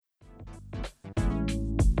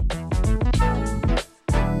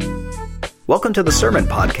Welcome to the Sermon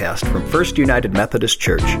Podcast from First United Methodist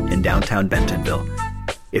Church in downtown Bentonville.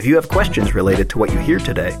 If you have questions related to what you hear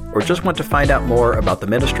today, or just want to find out more about the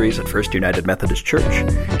ministries at First United Methodist Church,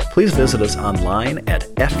 please visit us online at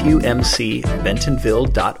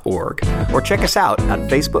fumcbentonville.org or check us out on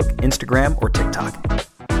Facebook, Instagram, or TikTok.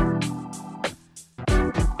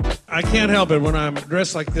 I can't help it. When I'm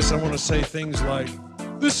dressed like this, I want to say things like,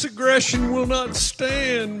 "This aggression will not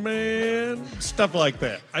stand, man." Stuff like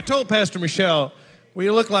that. I told Pastor Michelle, we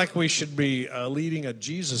look like we should be leading a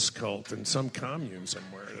Jesus cult in some commune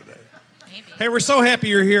somewhere today. Maybe. Hey, we're so happy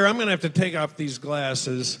you're here. I'm going to have to take off these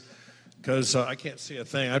glasses because I can't see a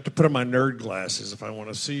thing. I have to put on my nerd glasses if I want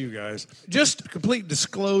to see you guys. Just complete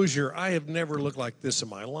disclosure, I have never looked like this in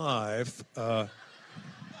my life. I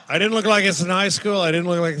didn't look like this in high school. I didn't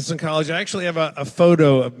look like this in college. I actually have a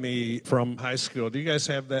photo of me from high school. Do you guys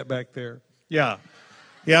have that back there? Yeah.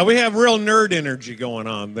 Yeah, we have real nerd energy going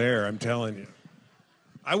on there, I'm telling you.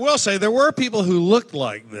 I will say there were people who looked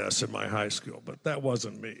like this in my high school, but that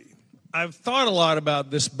wasn't me. I've thought a lot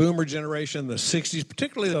about this boomer generation, the 60s,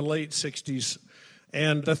 particularly the late 60s.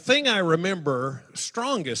 And the thing I remember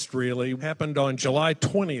strongest, really, happened on July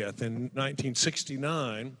 20th in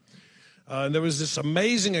 1969. There was this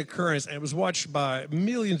amazing occurrence, and it was watched by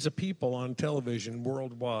millions of people on television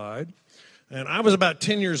worldwide. And I was about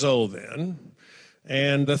 10 years old then.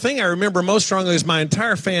 And the thing I remember most strongly is my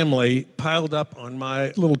entire family piled up on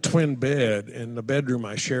my little twin bed in the bedroom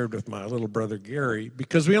I shared with my little brother Gary,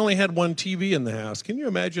 because we only had one TV in the house. Can you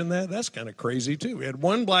imagine that? That's kind of crazy, too. We had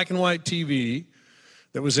one black and white TV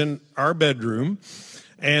that was in our bedroom.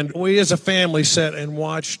 And we as a family sat and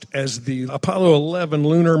watched as the Apollo 11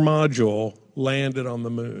 lunar module landed on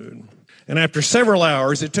the moon. And after several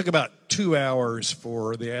hours, it took about 2 hours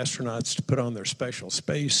for the astronauts to put on their special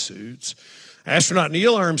space suits. Astronaut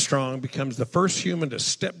Neil Armstrong becomes the first human to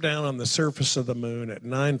step down on the surface of the moon at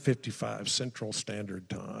 9:55 Central Standard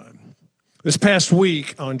Time. This past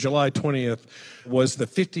week, on July 20th, was the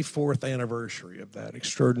 54th anniversary of that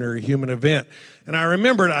extraordinary human event. And I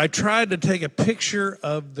remembered I tried to take a picture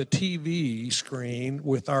of the TV screen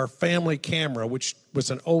with our family camera, which was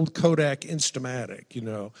an old Kodak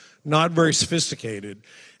Instamatic, not very sophisticated.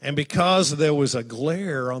 And because there was a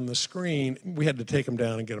glare on the screen, we had to take them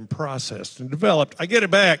down and get them processed and developed. I get it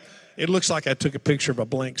back. It looks like I took a picture of a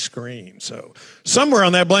blank screen. So somewhere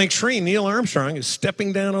on that blank screen, Neil Armstrong is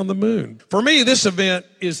stepping down on the moon. For me, this event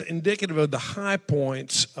is indicative of the high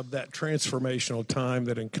points of that transformational time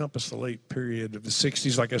that encompassed the late period of the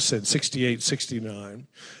 60s, like I said, 68, 69.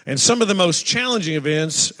 And some of the most challenging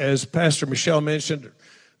events, as Pastor Michelle mentioned,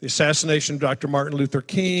 the assassination of Dr. Martin Luther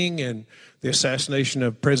King and the assassination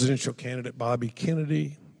of presidential candidate Bobby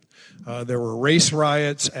Kennedy. There were race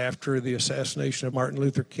riots after the assassination of Martin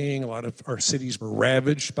Luther King. A lot of our cities were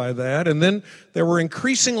ravaged by that. And then there were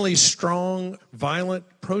increasingly strong, violent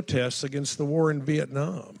protests against the war in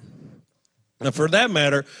Vietnam. Now, for that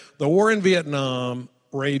matter, the war in Vietnam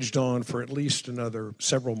raged on for at least another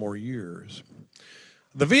several more years.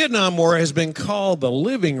 The Vietnam War has been called the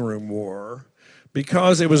living room war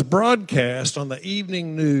because it was broadcast on the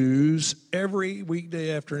evening news every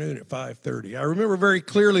weekday afternoon at 5:30. I remember very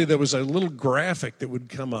clearly there was a little graphic that would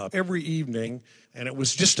come up every evening, and it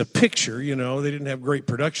was just a picture, they didn't have great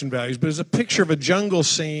production values, but it was a picture of a jungle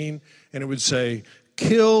scene, and it would say,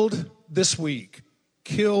 "Killed this week,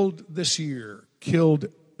 killed this year, killed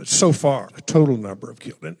so far," a total number of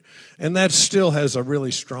killed. And that still has a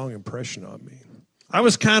really strong impression on me. I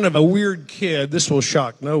was kind of a weird kid. This will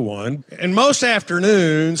shock no one. And most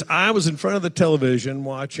afternoons, I was in front of the television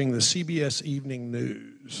watching the CBS Evening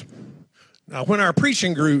News. Now, when our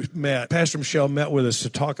preaching group met, Pastor Michelle met with us to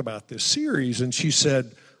talk about this series, and she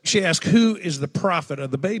asked, who is the prophet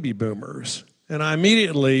of the baby boomers? And I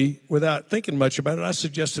immediately, without thinking much about it, I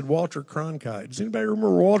suggested Walter Cronkite. Does anybody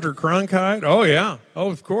remember Walter Cronkite? Oh, yeah. Oh,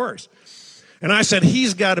 of course. And I said,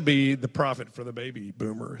 he's got to be the prophet for the baby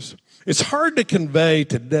boomers. It's hard to convey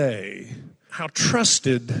today how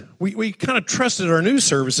trusted, we kind of trusted our news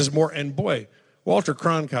services more. And boy, Walter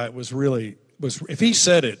Cronkite was if he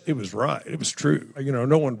said it, it was right. It was true.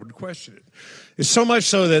 No one would question it. It's so much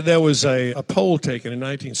so that there was a poll taken in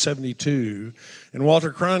 1972, and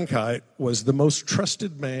Walter Cronkite was the most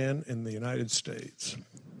trusted man in the United States.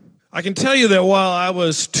 I can tell you that while I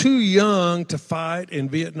was too young to fight in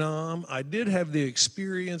Vietnam, I did have the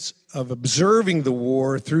experience of observing the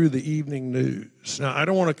war through the evening news. Now, I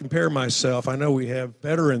don't want to compare myself. I know we have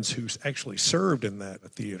veterans who actually served in that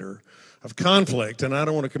theater of conflict, and I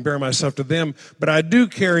don't want to compare myself to them, but I do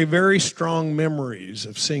carry very strong memories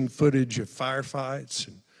of seeing footage of firefights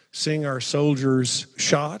and seeing our soldiers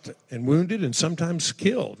shot and wounded and sometimes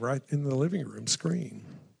killed right in the living room screen.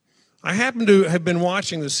 I happen to have been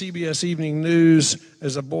watching the CBS Evening News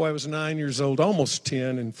as a boy. I was 9 years old, almost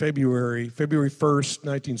 10, in February 1st,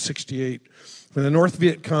 1968, when the North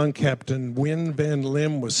Viet Cong captain Nguyen Van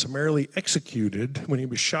Lim was summarily executed when he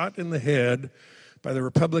was shot in the head by the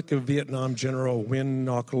Republic of Vietnam General Nguyen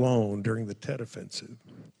Ngoc Loan during the Tet Offensive.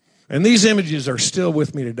 And these images are still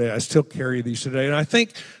with me today. I still carry these today, and I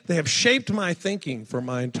think they have shaped my thinking for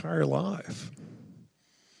my entire life.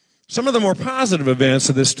 Some of the more positive events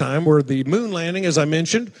of this time were the moon landing, as I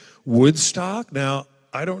mentioned, Woodstock. Now,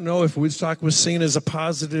 I don't know if Woodstock was seen as a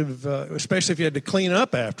positive, especially if you had to clean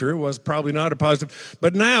up after. It was probably not a positive.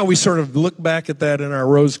 But now we sort of look back at that in our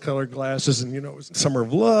rose-colored glasses, and, it was a summer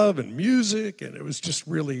of love and music, and it was just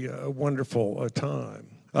really a wonderful time.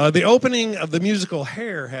 The opening of the musical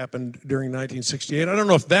Hair happened during 1968. I don't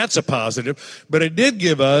know if that's a positive, but it did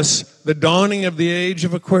give us the dawning of the age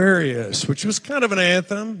of Aquarius, which was kind of an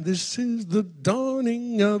anthem. This is the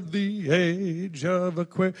dawning of the age of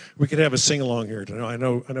Aquarius. We could have a sing-along here tonight. I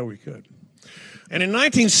know we could. And in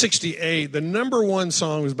 1968, the number one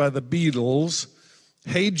song was by the Beatles,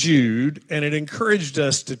 Hey Jude, and it encouraged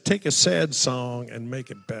us to take a sad song and make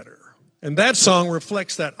it better. And that song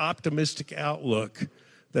reflects that optimistic outlook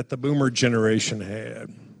that the boomer generation had.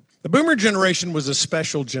 The boomer generation was a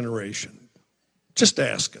special generation. Just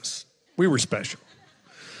ask us. We were special.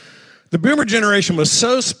 The boomer generation was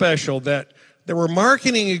so special that there were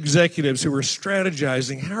marketing executives who were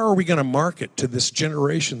strategizing, how are we going to market to this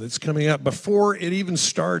generation that's coming up before it even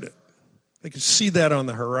started? They could see that on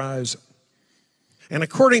the horizon. And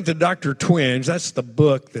according to Dr. Twenge, that's the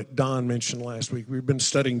book that Don mentioned last week. We've been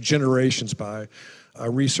studying Generations by a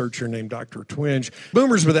researcher named Dr. Twenge.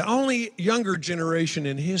 Boomers were the only younger generation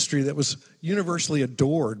in history that was universally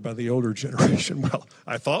adored by the older generation. Well,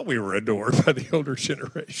 I thought we were adored by the older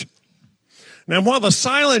generation. Now, while the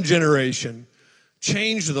silent generation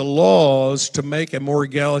changed the laws to make a more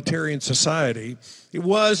egalitarian society, it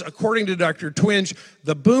was, according to Dr. Twenge,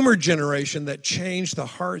 the boomer generation that changed the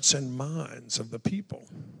hearts and minds of the people.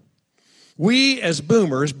 We, as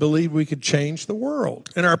boomers, believed we could change the world.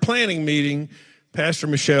 In our planning meeting, Pastor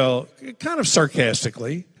Michelle, kind of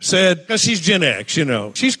sarcastically, said, because she's Gen X,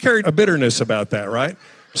 she's carried a bitterness about that, right?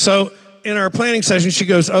 So in our planning session, she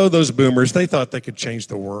goes, oh, those boomers, they thought they could change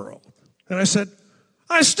the world. And I said,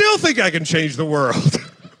 I still think I can change the world.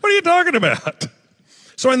 What are you talking about?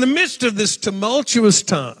 So in the midst of this tumultuous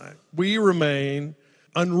time, we remain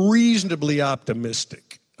unreasonably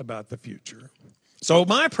optimistic about the future. So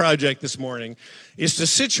my project this morning is to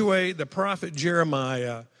situate the prophet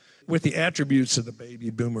Jeremiah with the attributes of the baby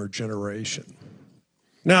boomer generation.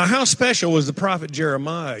 Now, how special was the prophet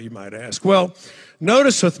Jeremiah, you might ask? Well,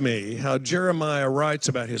 notice with me how Jeremiah writes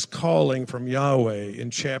about his calling from Yahweh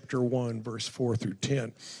in chapter 1, verse 4 through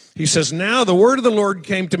 10. He says, now the word of the Lord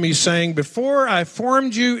came to me saying, before I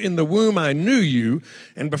formed you in the womb, I knew you,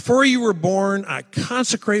 and before you were born, I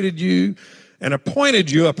consecrated you and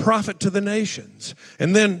appointed you a prophet to the nations.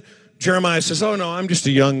 And then Jeremiah says, oh, no, I'm just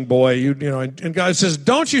a young boy. And God says,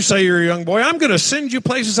 don't you say you're a young boy. I'm going to send you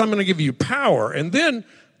places. I'm going to give you power. And then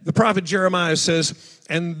the prophet Jeremiah says,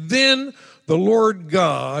 and then the Lord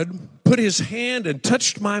God put his hand and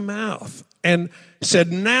touched my mouth and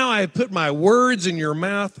said, now I have put my words in your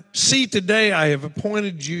mouth. See, today I have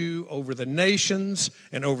appointed you over the nations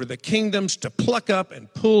and over the kingdoms to pluck up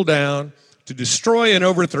and pull down, to destroy and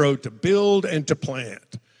overthrow, to build and to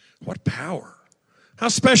plant. What power. How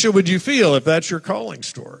special would you feel if that's your calling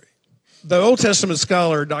story? The Old Testament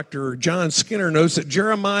scholar, Dr. John Skinner, notes that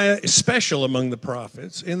Jeremiah is special among the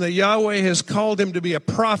prophets in that Yahweh has called him to be a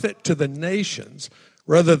prophet to the nations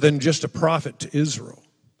rather than just a prophet to Israel.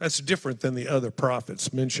 That's different than the other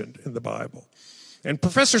prophets mentioned in the Bible. And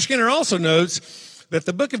Professor Skinner also notes that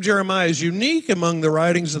the book of Jeremiah is unique among the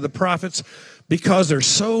writings of the prophets because there's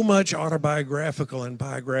so much autobiographical and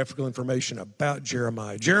biographical information about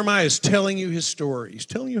Jeremiah. Jeremiah is telling you his story. He's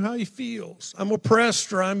telling you how he feels. I'm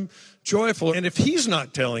oppressed or I'm joyful. And if he's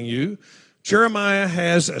not telling you, Jeremiah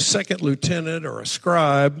has a second lieutenant or a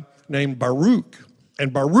scribe named Baruch.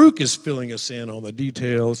 And Baruch is filling us in on the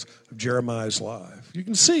details of Jeremiah's life. You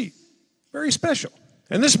can see, very special.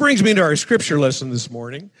 And this brings me to our scripture lesson this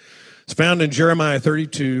morning. It's found in Jeremiah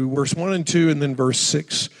 32, verse 1 and 2, and then verse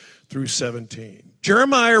 6 through 17.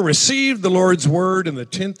 Jeremiah received the Lord's word in the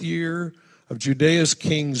 10th year of Judea's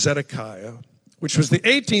king Zedekiah, which was the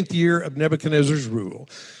 18th year of Nebuchadnezzar's rule.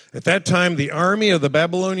 At that time, the army of the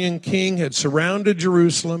Babylonian king had surrounded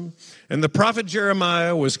Jerusalem, and the prophet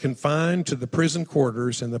Jeremiah was confined to the prison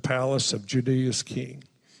quarters in the palace of Judea's king.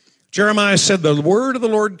 Jeremiah said, the word of the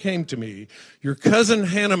Lord came to me. Your cousin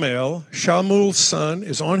Hanamel, Shalmuel's son,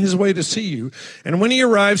 is on his way to see you. And when he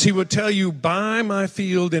arrives, he will tell you, buy my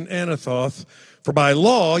field in Anathoth, for by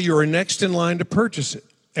law you are next in line to purchase it.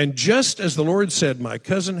 And just as the Lord said, my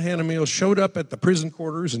cousin Hanamel showed up at the prison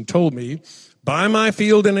quarters and told me, buy my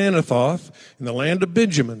field in Anathoth in the land of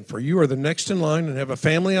Benjamin, for you are the next in line and have a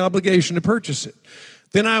family obligation to purchase it.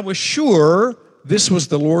 Then I was sure this was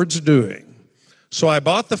the Lord's doing. So I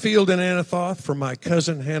bought the field in Anathoth from my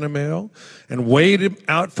cousin Hanamel and weighed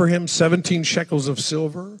out for him 17 shekels of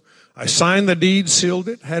silver. I signed the deed, sealed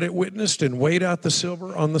it, had it witnessed, and weighed out the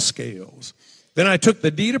silver on the scales. Then I took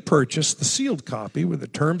the deed of purchase, the sealed copy with the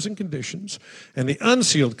terms and conditions, and the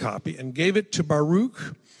unsealed copy, and gave it to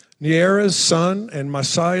Baruch, Neariah's son and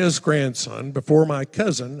Messiah's grandson, before my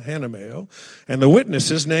cousin Hanamel, and the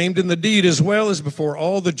witnesses named in the deed, as well as before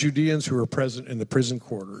all the Judeans who were present in the prison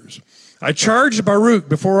quarters. I charged Baruch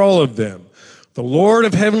before all of them. The Lord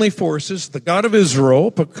of heavenly forces, the God of Israel,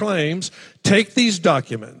 proclaims, take these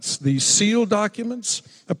documents, these sealed documents,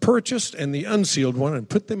 a purchased and the unsealed one, and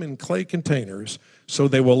put them in clay containers so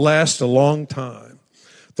they will last a long time.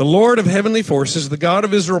 The Lord of heavenly forces, the God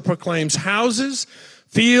of Israel, proclaims, houses,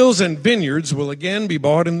 fields, and vineyards will again be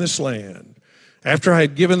bought in this land. After I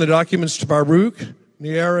had given the documents to Baruch,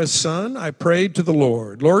 Neariah's son, I prayed to the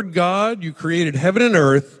Lord. Lord God, you created heaven and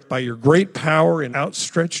earth by your great power and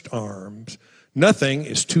outstretched arms. Nothing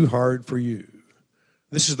is too hard for you.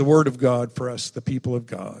 This is the word of God for us, the people of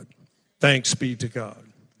God. Thanks be to God.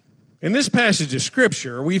 In this passage of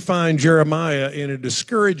Scripture, we find Jeremiah in a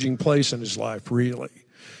discouraging place in his life, really.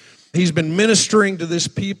 He's been ministering to this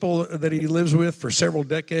people that he lives with for several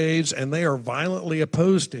decades, and they are violently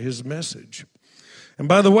opposed to his message. And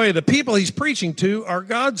by the way, the people he's preaching to are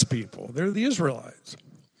God's people. They're the Israelites.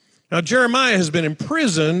 Now, Jeremiah has been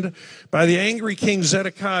imprisoned by the angry king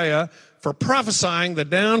Zedekiah for prophesying the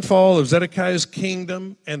downfall of Zedekiah's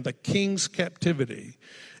kingdom and the king's captivity.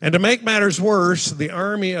 And to make matters worse, the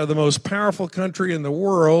army of the most powerful country in the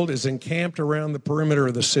world is encamped around the perimeter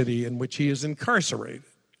of the city in which he is incarcerated.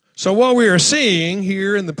 So what we are seeing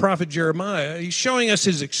here in the prophet Jeremiah, he's showing us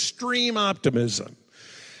his extreme optimism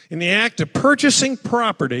in the act of purchasing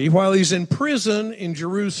property while he's in prison in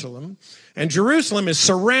Jerusalem. And Jerusalem is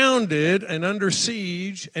surrounded and under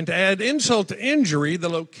siege. And to add insult to injury, the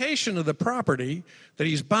location of the property that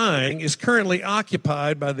he's buying is currently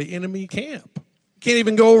occupied by the enemy camp. He can't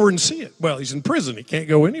even go over and see it. Well, he's in prison. He can't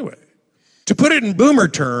go anyway. To put it in boomer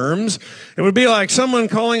terms, it would be like someone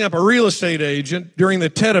calling up a real estate agent during the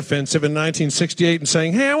Tet Offensive in 1968 and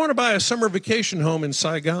saying, hey, I want to buy a summer vacation home in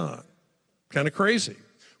Saigon. Kind of crazy.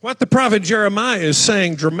 What the prophet Jeremiah is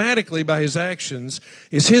saying dramatically by his actions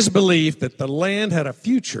is his belief that the land had a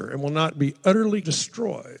future and will not be utterly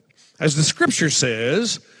destroyed. As the scripture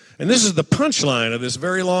says, and this is the punchline of this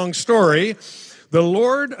very long story, the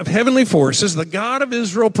Lord of heavenly forces, the God of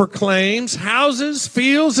Israel, proclaims houses,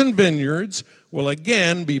 fields, and vineyards will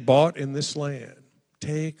again be bought in this land.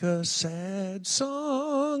 Take a sad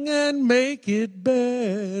song and make it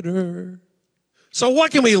better. So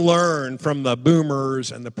what can we learn from the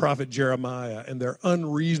boomers and the prophet Jeremiah and their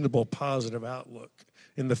unreasonable positive outlook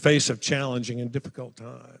in the face of challenging and difficult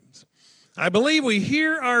times? I believe we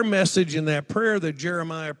hear our message in that prayer that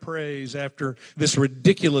Jeremiah prays after this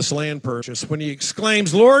ridiculous land purchase when he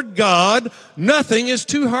exclaims, Lord God, nothing is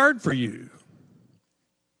too hard for you.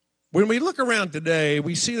 When we look around today,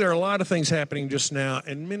 we see there are a lot of things happening just now,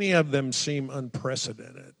 and many of them seem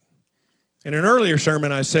unprecedented. In an earlier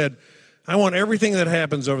sermon, I said, I want everything that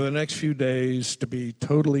happens over the next few days to be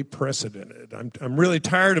totally precedented. I'm really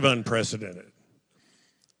tired of unprecedented.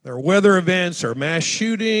 There are weather events, there are mass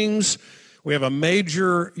shootings. We have a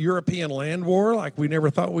major European land war like we never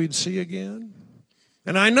thought we'd see again.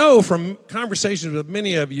 And I know from conversations with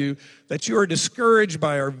many of you that you are discouraged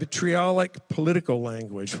by our vitriolic political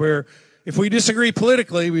language, where if we disagree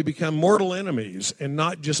politically, we become mortal enemies and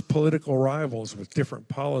not just political rivals with different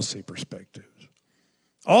policy perspectives.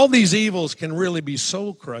 All these evils can really be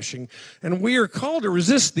soul-crushing, and we are called to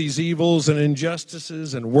resist these evils and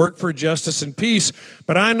injustices and work for justice and peace,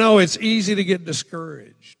 but I know it's easy to get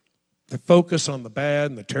discouraged, to focus on the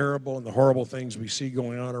bad and the terrible and the horrible things we see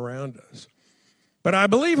going on around us. But I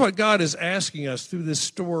believe what God is asking us through this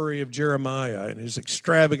story of Jeremiah and his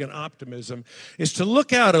extravagant optimism is to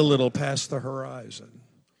look out a little past the horizon.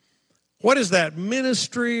 What is that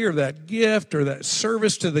ministry or that gift or that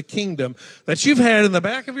service to the kingdom that you've had in the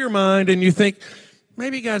back of your mind and you think,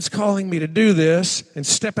 maybe God's calling me to do this and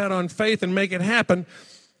step out on faith and make it happen?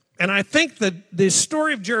 And I think that the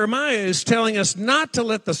story of Jeremiah is telling us not to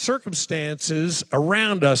let the circumstances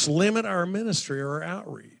around us limit our ministry or our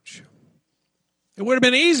outreach. It would have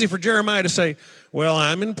been easy for Jeremiah to say, well,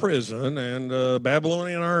 I'm in prison and the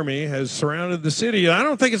Babylonian army has surrounded the city. I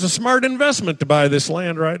don't think it's a smart investment to buy this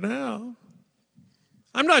land right now.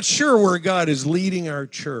 I'm not sure where God is leading our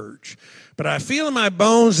church, but I feel in my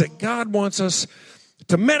bones that God wants us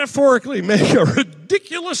to metaphorically make a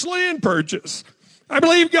ridiculous land purchase. I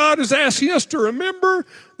believe God is asking us to remember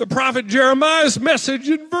the prophet Jeremiah's message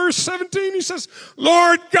in verse 17. He says,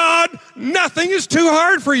 Lord God, nothing is too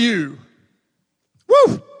hard for you.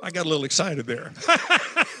 Woo! I got a little excited there.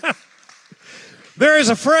 There is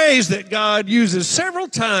a phrase that God uses several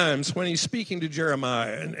times when he's speaking to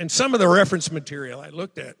Jeremiah, and some of the reference material I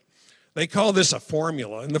looked at, they call this a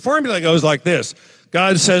formula. And the formula goes like this.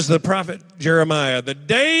 God says to the prophet Jeremiah, the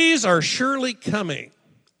days are surely coming.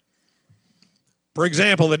 For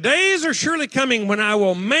example, the days are surely coming when I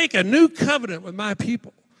will make a new covenant with my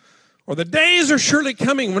people. Or the days are surely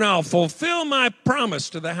coming when I'll fulfill my promise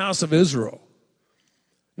to the house of Israel.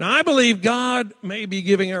 Now, I believe God may be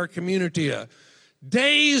giving our community a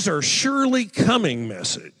days are surely coming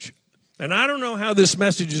message. And I don't know how this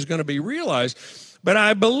message is going to be realized, but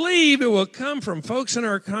I believe it will come from folks in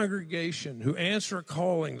our congregation who answer a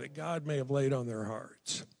calling that God may have laid on their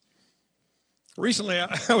hearts. Recently,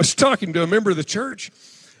 I was talking to a member of the church,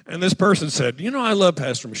 and this person said, I love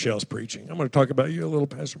Pastor Michelle's preaching. I'm going to talk about you a little,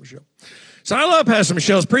 Pastor Michelle. So I love Pastor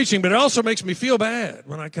Michelle's preaching, but it also makes me feel bad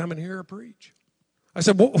when I come and hear her preach. I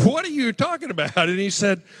said, well, what are you talking about? And he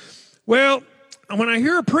said, well, when I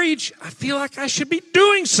hear her preach, I feel like I should be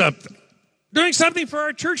doing something for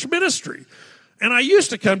our church ministry. And I used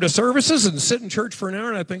to come to services and sit in church for an hour,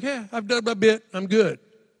 and I think, I've done my bit, I'm good.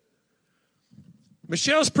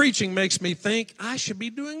 Michelle's preaching makes me think I should be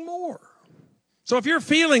doing more. So if you're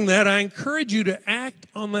feeling that, I encourage you to act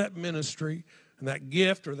on that ministry and that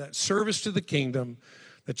gift or that service to the kingdom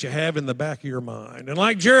that you have in the back of your mind. And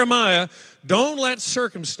like Jeremiah, don't let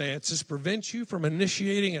circumstances prevent you from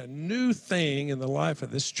initiating a new thing in the life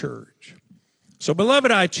of this church. So,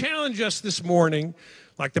 beloved, I challenge us this morning,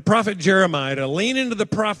 like the prophet Jeremiah, to lean into the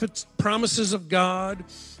prophet's promises of God.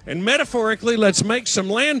 And metaphorically, let's make some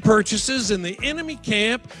land purchases in the enemy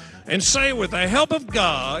camp and say, with the help of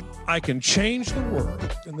God, I can change the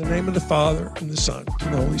world. In the name of the Father, and the Son,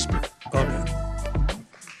 and the Holy Spirit. Amen.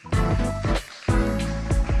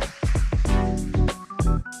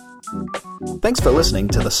 Thanks for listening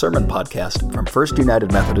to the Sermon Podcast from First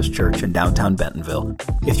United Methodist Church in downtown Bentonville.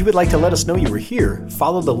 If you would like to let us know you were here,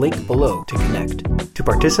 follow the link below to connect. To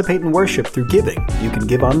participate in worship through giving, you can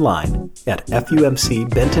give online at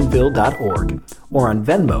fumcbentonville.org or on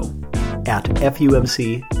Venmo at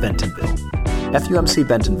FUMC Bentonville. FUMC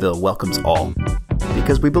Bentonville welcomes all.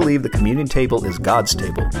 Because we believe the communion table is God's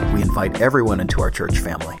table, we invite everyone into our church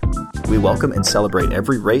family. We welcome and celebrate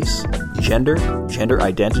every race, gender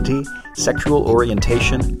identity, sexual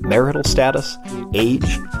orientation, marital status,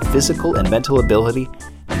 age, physical and mental ability,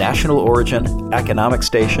 national origin, economic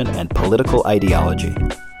station, and political ideology.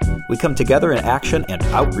 We come together in action and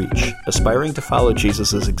outreach, aspiring to follow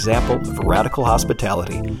Jesus' example of radical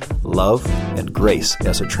hospitality, love, and grace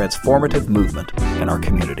as a transformative movement in our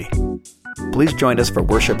community. Please join us for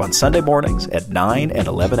worship on Sunday mornings at 9 and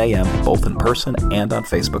 11 a.m., both in person and on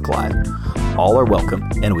Facebook Live. All are welcome,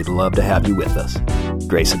 and we'd love to have you with us.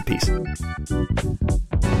 Grace and peace.